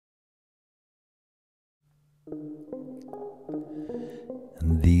And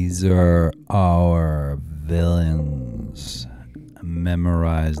these are our villains.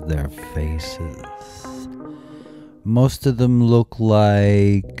 Memorize their faces. Most of them look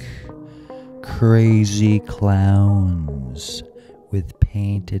like crazy clowns with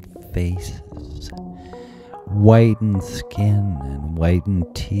painted faces, whitened skin and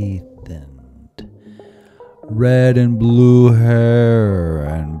whitened teeth, and red and blue hair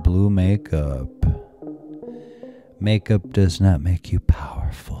and blue makeup. Makeup does not make you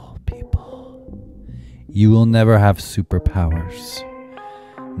powerful, people. You will never have superpowers.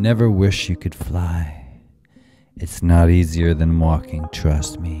 Never wish you could fly. It's not easier than walking,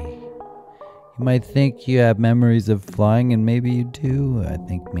 trust me. You might think you have memories of flying, and maybe you do. I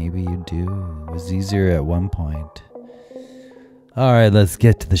think maybe you do. It was easier at one point. Alright, let's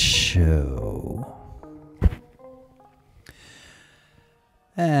get to the show.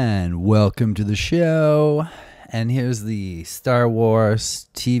 And welcome to the show. And here's the Star Wars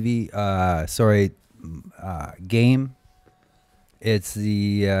game. It's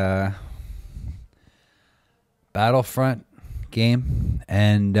the Battlefront game.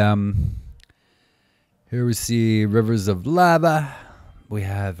 And here we see rivers of lava. We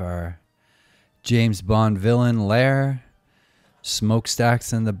have our James Bond villain, Lair.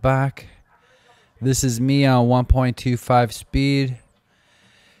 Smokestacks in the back. This is me on 1.25 speed.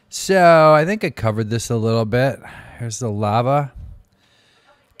 So, I think I covered this a little bit. Here's the lava.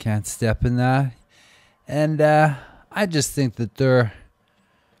 Can't step in that. And I just think that they're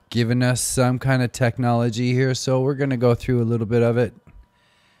giving us some kind of technology here. So, we're going to go through a little bit of it.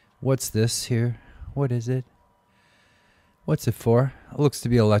 What's this here? What is it? What's it for? It looks to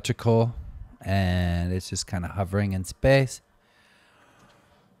be electrical. And it's just kind of hovering in space.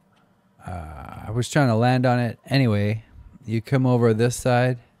 I was trying to land on it. Anyway, you come over this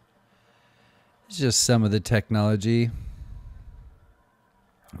side. It's just some of the technology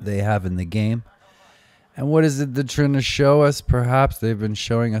they have in the game. And what is it they're trying to show us? Perhaps they've been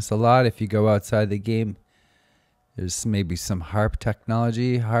showing us a lot. If you go outside the game, there's maybe some harp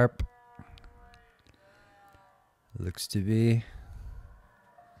technology. Harp. Looks to be.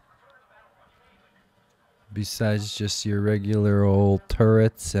 Besides just your regular old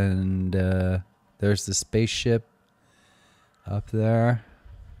turrets, and there's the spaceship up there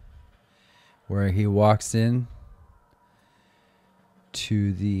where he walks in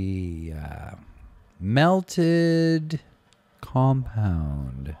to the melted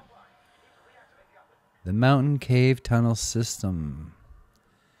compound, the mountain cave tunnel system.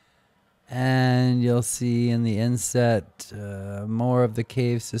 And you'll see in the inset more of the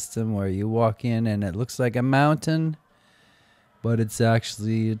cave system where you walk in and it looks like a mountain, but it's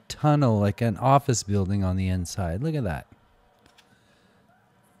actually a tunnel, like an office building on the inside. Look at that.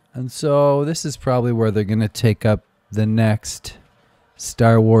 And so this is probably where they're going to take up the next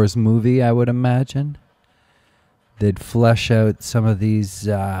Star Wars movie, I would imagine. They'd flesh out some of these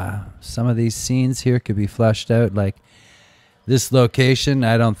scenes here could be fleshed out, like this location,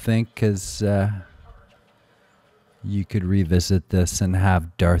 I don't think, because you could revisit this and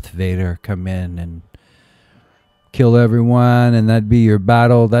have Darth Vader come in and kill everyone, and that'd be your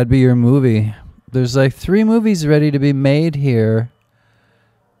battle. That'd be your movie. There's like 3 movies ready to be made here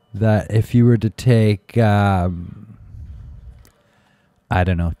that if you were to take, I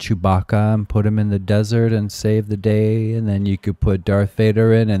don't know, Chewbacca and put him in the desert and save the day, and then you could put Darth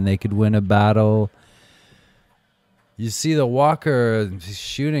Vader in and they could win a battle. You see the walker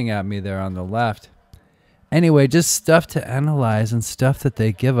shooting at me there on the left. Anyway, just stuff to analyze and stuff that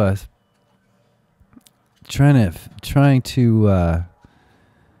they give us. Trying to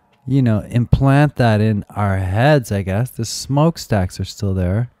implant that in our heads, I guess. The smokestacks are still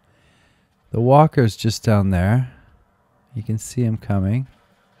there. The walker's just down there. You can see him coming.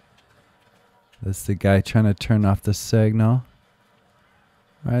 That's the guy trying to turn off the signal.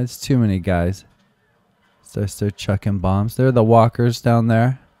 All right, it's too many guys. So they're chucking bombs. They're the walkers down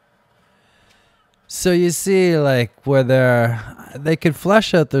there. So you see, like, where they could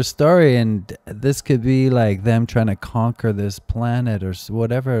flesh out their story, and this could be like them trying to conquer this planet or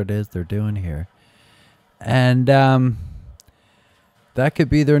whatever it is they're doing here. And that could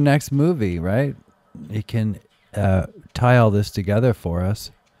be their next movie, right? You can tie all this together for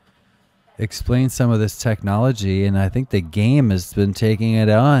us, explain some of this technology, and I think the game has been taking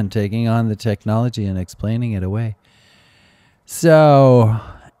on the technology and explaining it away. So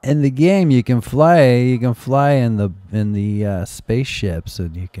in the game, you can fly in the spaceships,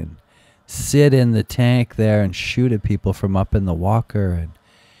 and you can sit in the tank there and shoot at people from up in the walker. And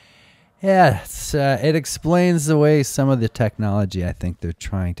yeah, it explains away some of the technology I think they're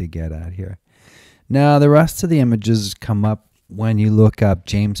trying to get at here. Now, the rest of the images come up when you look up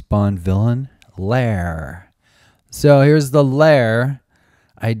James Bond villain Lair. So here's the Lair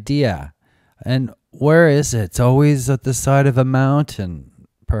idea. And where is it? It's always at the side of a mountain,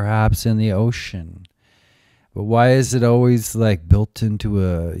 perhaps in the ocean. But why is it always like built into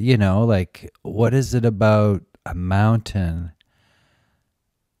a, like what is it about a mountain?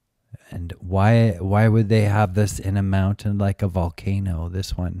 And why would they have this in a mountain like a volcano?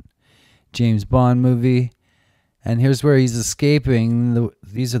 This one, James Bond movie. And here's where he's escaping.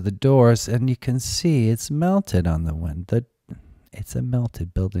 These are the doors, and you can see it's melted on the wind. It's a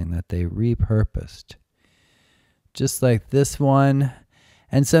melted building that they repurposed. Just like this one.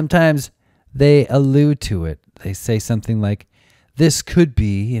 And sometimes they allude to it. They say something like, this could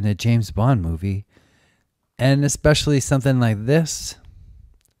be in a James Bond movie. And especially something like this,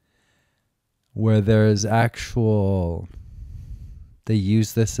 where there's actual... They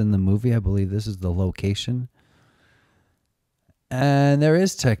use this in the movie. I believe this is the location. And there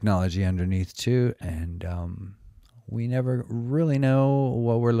is technology underneath too. And we never really know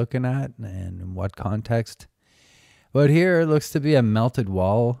what we're looking at and in what context. But here it looks to be a melted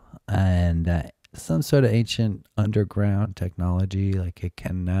wall and some sort of ancient underground technology, like a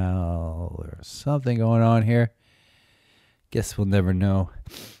canal or something going on here. Guess we'll never know.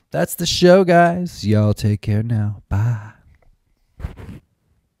 That's the show, guys. Y'all take care now. Bye.